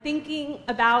Thinking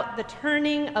about the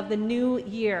turning of the new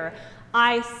year,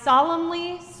 I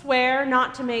solemnly swear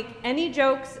not to make any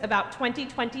jokes about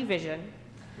 2020 vision.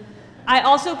 I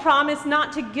also promise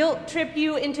not to guilt trip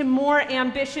you into more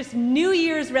ambitious New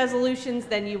Year's resolutions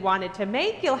than you wanted to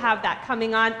make. You'll have that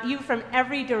coming on you from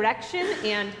every direction,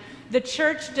 and the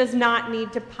church does not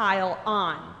need to pile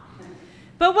on.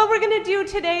 But what we're going to do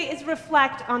today is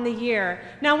reflect on the year.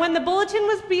 Now, when the bulletin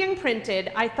was being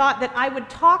printed, I thought that I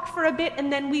would talk for a bit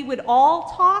and then we would all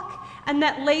talk, and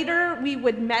that later we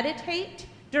would meditate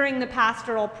during the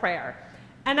pastoral prayer.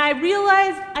 And I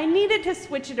realized I needed to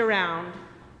switch it around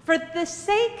for the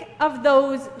sake of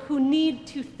those who need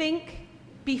to think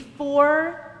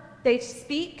before they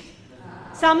speak.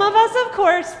 Some of us, of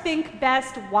course, think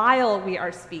best while we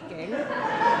are speaking.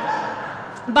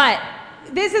 But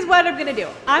this is what I'm going to do.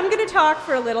 I'm going to talk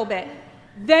for a little bit.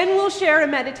 Then we'll share a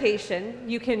meditation.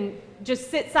 You can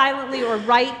just sit silently or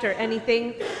write or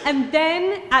anything. And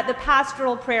then at the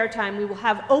pastoral prayer time, we will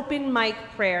have open mic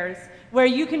prayers where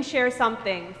you can share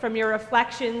something from your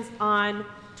reflections on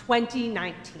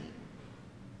 2019.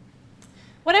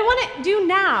 What I want to do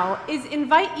now is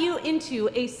invite you into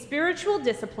a spiritual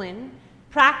discipline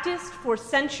practiced for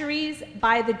centuries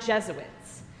by the Jesuits.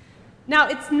 Now,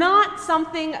 it's not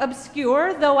something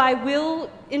obscure, though I will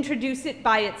introduce it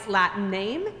by its Latin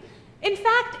name. In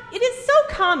fact, it is so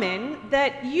common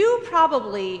that you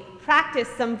probably practice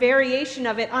some variation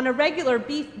of it on a regular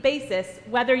basis,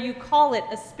 whether you call it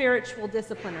a spiritual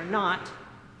discipline or not.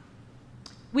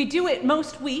 We do it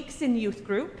most weeks in youth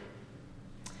group.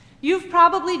 You've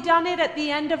probably done it at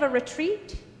the end of a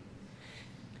retreat.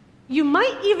 You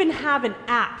might even have an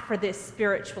app for this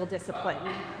spiritual discipline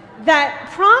that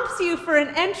prompts you for an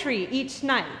entry each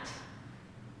night.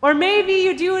 Or maybe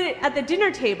you do it at the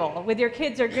dinner table with your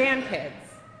kids or grandkids.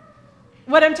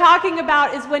 What I'm talking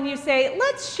about is when you say,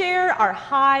 let's share our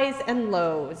highs and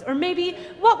lows. Or maybe,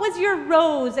 what was your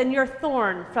rose and your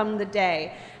thorn from the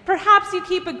day? Perhaps you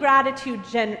keep a gratitude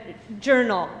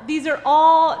journal. These are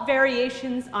all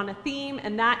variations on a theme,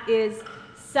 and that is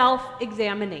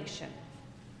self-examination.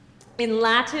 In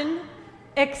Latin,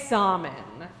 examen.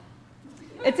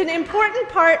 It's an important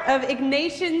part of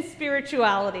Ignatian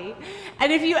spirituality.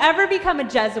 And if you ever become a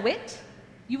Jesuit,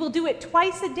 you will do it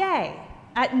twice a day,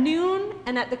 at noon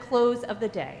and at the close of the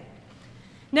day.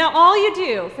 Now, all you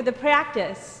do for the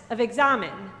practice of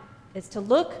examen is to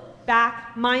look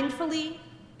back mindfully,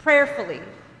 prayerfully,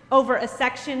 over a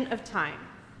section of time.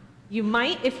 You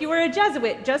might, if you were a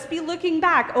Jesuit, just be looking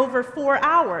back over 4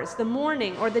 hours, the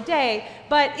morning or the day.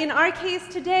 But in our case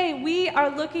today, we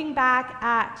are looking back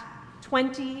at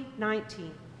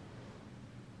 2019.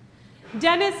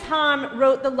 Dennis Hom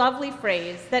wrote the lovely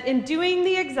phrase that in doing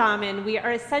the examen, we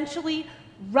are essentially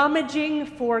rummaging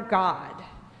for God.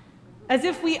 As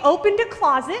if we opened a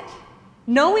closet,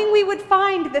 knowing we would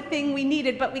find the thing we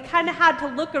needed, but we kind of had to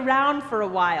look around for a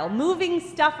while, moving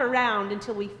stuff around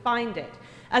until we find it.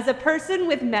 As a person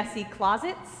with messy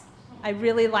closets, I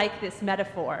really like this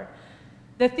metaphor.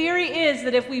 The theory is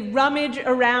that if we rummage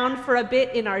around for a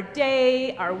bit in our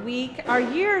day, our week, our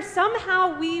year,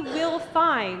 somehow we will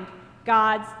find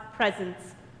God's presence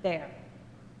there.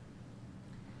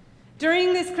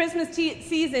 During this Christmas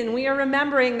season, we are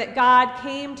remembering that God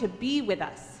came to be with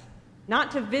us, not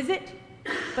to visit,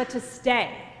 but to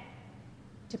stay,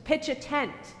 to pitch a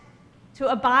tent, to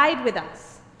abide with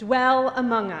us, dwell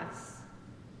among us.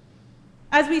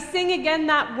 As we sing again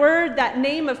that word, that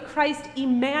name of Christ,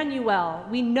 Emmanuel,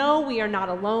 we know we are not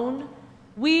alone.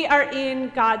 We are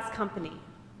in God's company.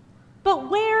 But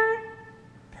where,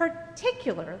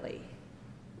 particularly,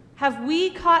 have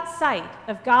we caught sight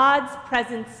of God's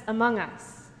presence among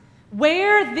us?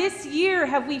 Where this year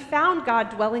have we found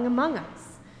God dwelling among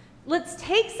us? Let's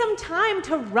take some time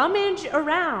to rummage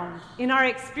around in our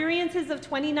experiences of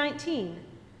 2019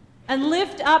 and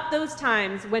lift up those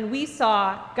times when we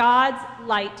saw God's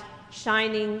light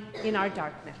shining in our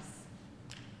darkness.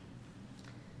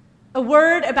 A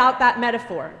word about that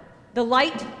metaphor, the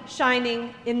light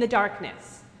shining in the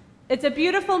darkness. It's a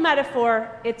beautiful metaphor,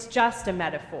 it's just a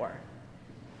metaphor.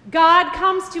 God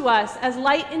comes to us as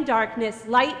light in darkness,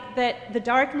 light that the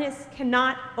darkness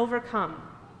cannot overcome.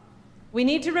 We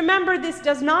need to remember this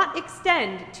does not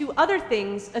extend to other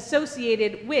things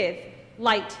associated with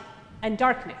light and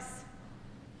darkness.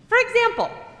 For example,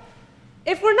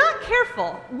 if we're not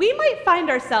careful, we might find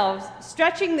ourselves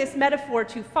stretching this metaphor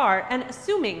too far and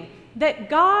assuming that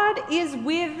God is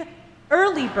with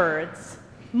early birds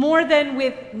more than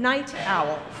with night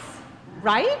owls,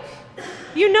 right?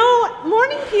 You know,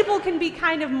 morning people can be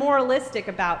kind of moralistic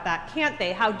about that, can't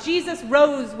they? How Jesus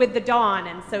rose with the dawn,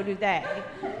 and so do they.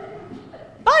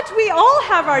 But we all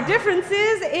have our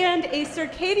differences, and a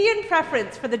circadian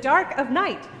preference for the dark of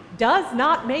night does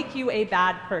not make you a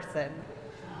bad person.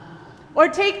 Or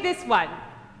take this one.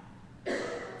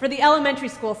 For the elementary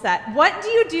school set, what do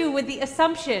you do with the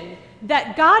assumption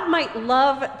that God might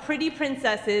love pretty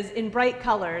princesses in bright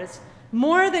colors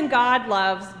more than God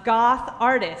loves goth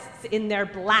artists in their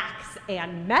blacks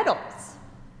and metals?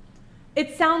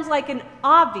 It sounds like an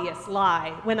obvious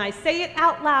lie when I say it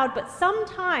out loud, but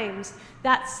sometimes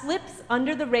that slips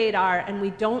under the radar and we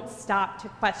don't stop to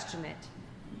question it.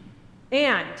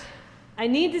 And I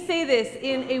need to say this,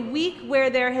 in a week where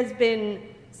there has been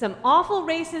some awful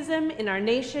racism in our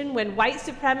nation, when white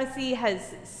supremacy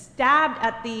has stabbed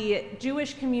at the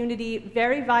Jewish community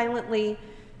very violently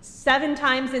 7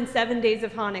 times in 7 days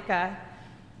of Hanukkah,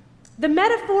 the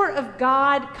metaphor of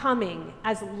God coming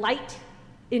as light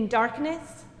in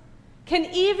darkness can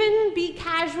even be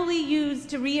casually used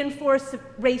to reinforce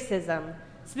racism,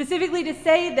 specifically to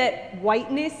say that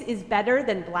whiteness is better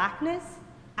than blackness.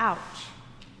 Ouch.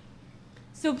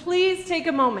 So please take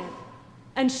a moment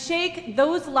and shake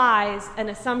those lies and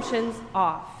assumptions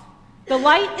off. The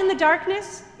light in the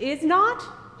darkness is not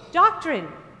doctrine,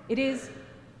 it is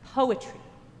poetry.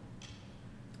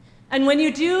 And when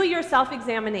you do your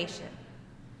self-examination,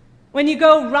 when you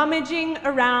go rummaging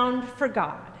around for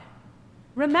God,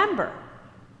 remember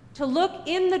to look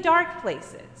in the dark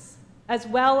places as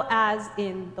well as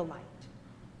in the light.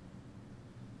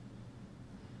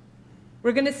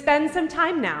 We're going to spend some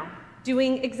time now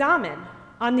doing examen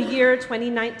on the year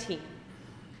 2019.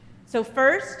 So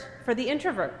first, for the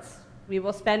introverts, we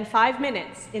will spend 5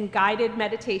 minutes in guided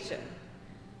meditation.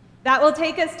 That will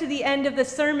take us to the end of the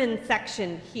sermon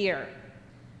section here.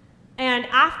 And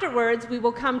afterwards, we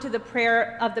will come to the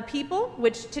prayer of the people,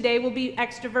 which today will be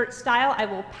extrovert style. I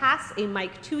will pass a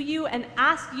mic to you and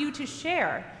ask you to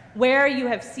share where you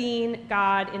have seen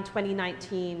God in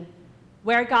 2019,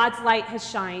 where God's light has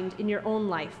shined in your own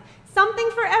life. Something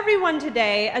for everyone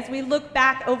today as we look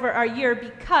back over our year,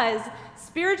 because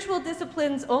spiritual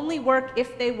disciplines only work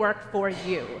if they work for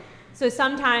you. So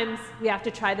sometimes we have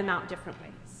to try them out different ways.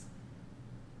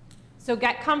 So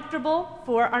get comfortable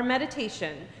for our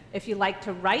meditation. If you like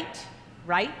to write,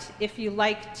 write. If you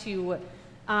like to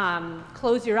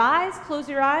close your eyes,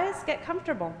 get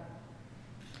comfortable.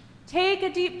 Take a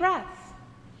deep breath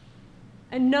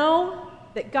and know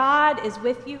that God is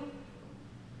with you.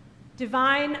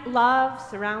 Divine love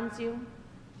surrounds you.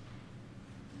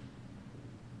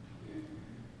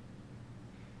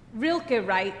 Rilke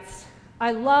writes,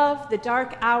 "I love the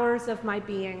dark hours of my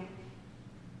being.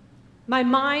 My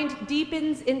mind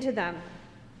deepens into them.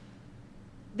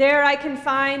 There I can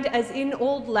find, as in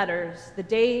old letters, the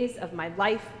days of my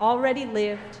life already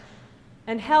lived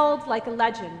and held like a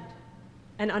legend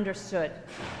and understood.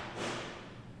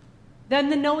 Then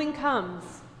the knowing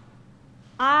comes.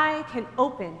 I can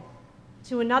open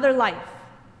to another life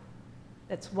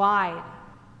that's wide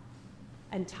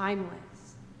and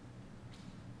timeless."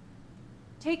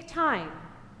 Take time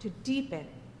to deepen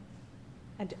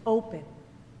and open.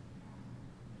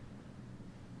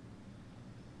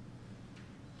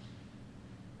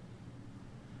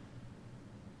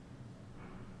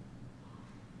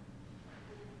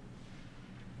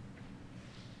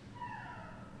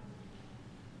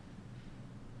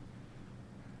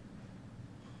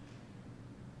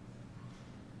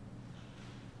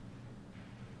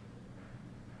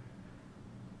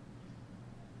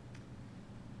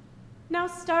 Now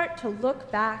start to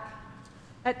look back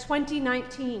at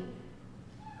 2019.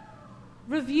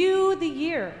 Review the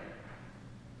year.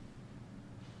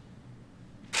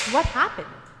 What happened?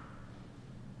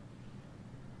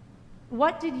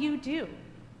 What did you do?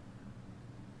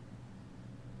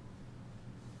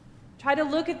 Try to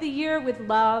look at the year with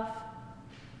love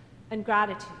and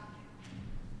gratitude.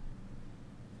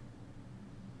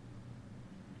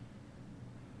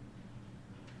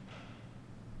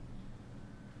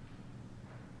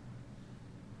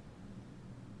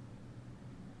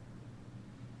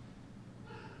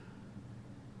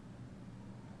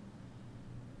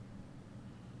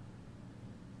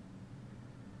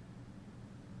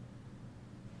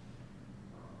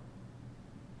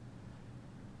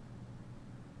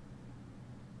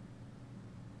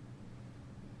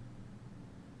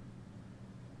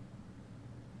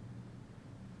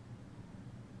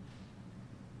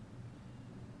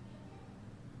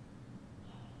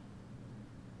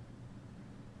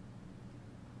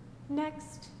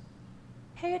 Next,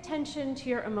 pay attention to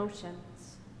your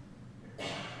emotions.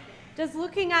 Does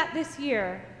looking at this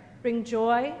year bring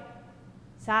joy,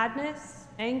 sadness,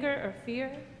 anger, or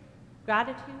fear,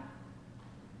 gratitude?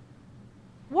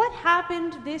 What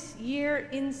happened this year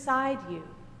inside you?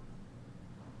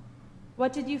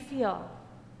 What did you feel?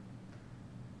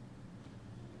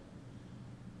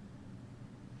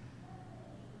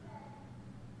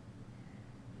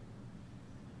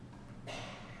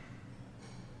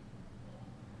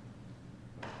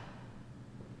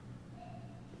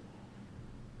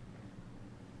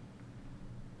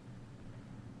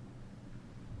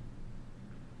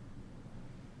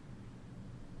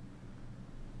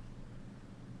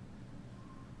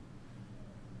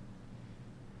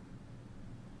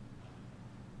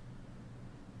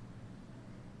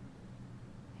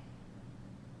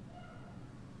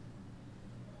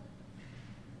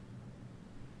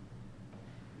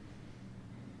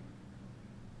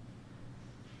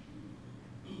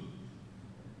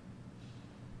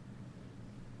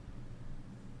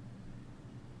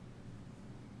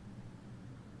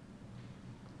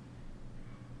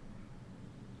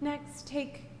 Next,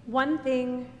 take one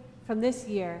thing from this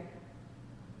year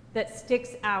that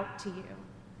sticks out to you.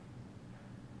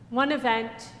 One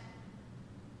event,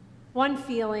 one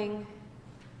feeling,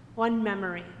 one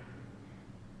memory.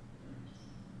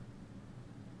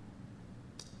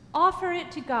 Offer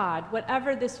it to God,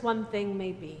 whatever this one thing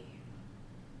may be.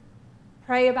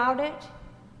 Pray about it.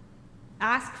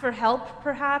 Ask for help,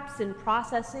 perhaps, in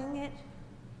processing it.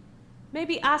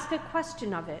 Maybe ask a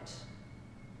question of it,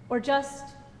 or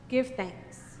just give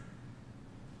thanks.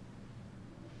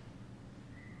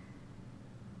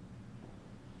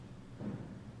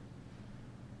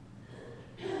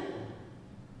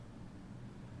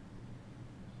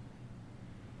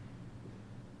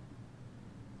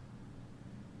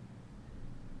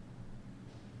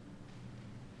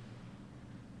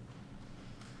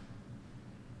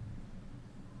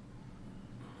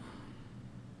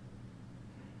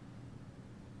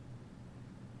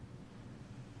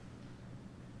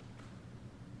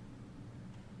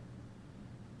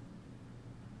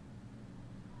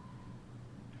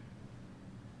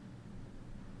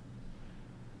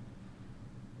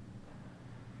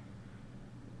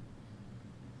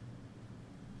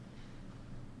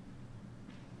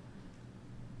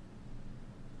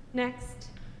 Next,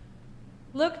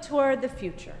 look toward the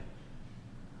future.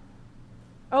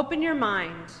 Open your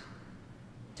mind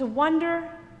to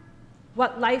wonder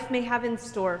what life may have in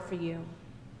store for you.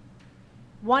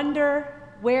 Wonder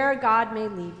where God may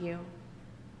lead you.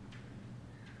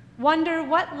 Wonder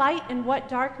what light and what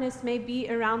darkness may be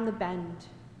around the bend.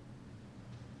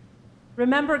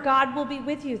 Remember, God will be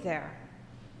with you there.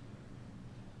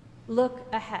 Look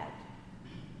ahead.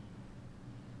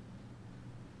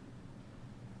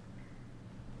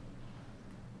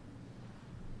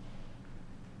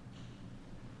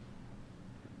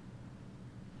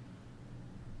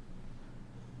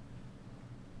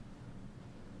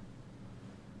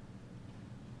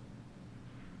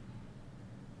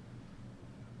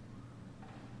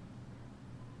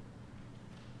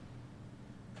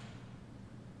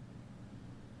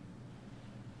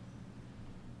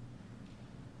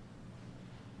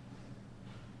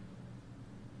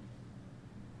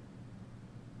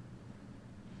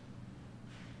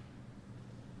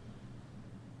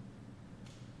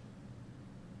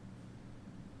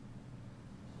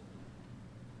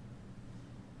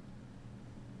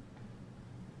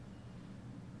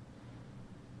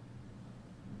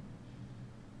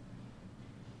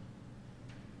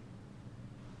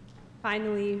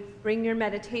 Finally, bring your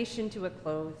meditation to a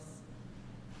close,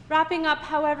 wrapping up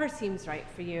however seems right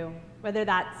for you, whether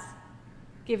that's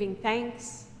giving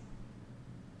thanks,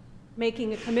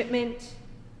 making a commitment,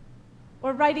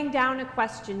 or writing down a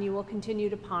question you will continue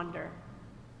to ponder.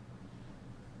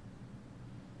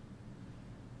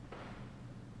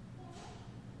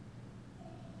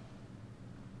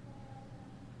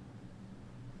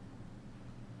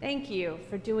 Thank you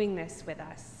for doing this with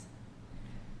us.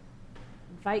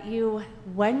 Invite you,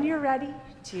 when you're ready,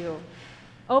 to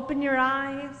open your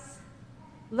eyes,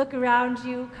 look around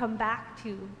you, come back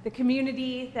to the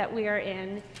community that we are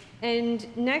in. And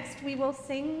next we will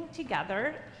sing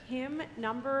together hymn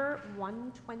number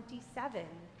 127,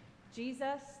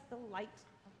 Jesus, the Light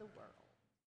of the World.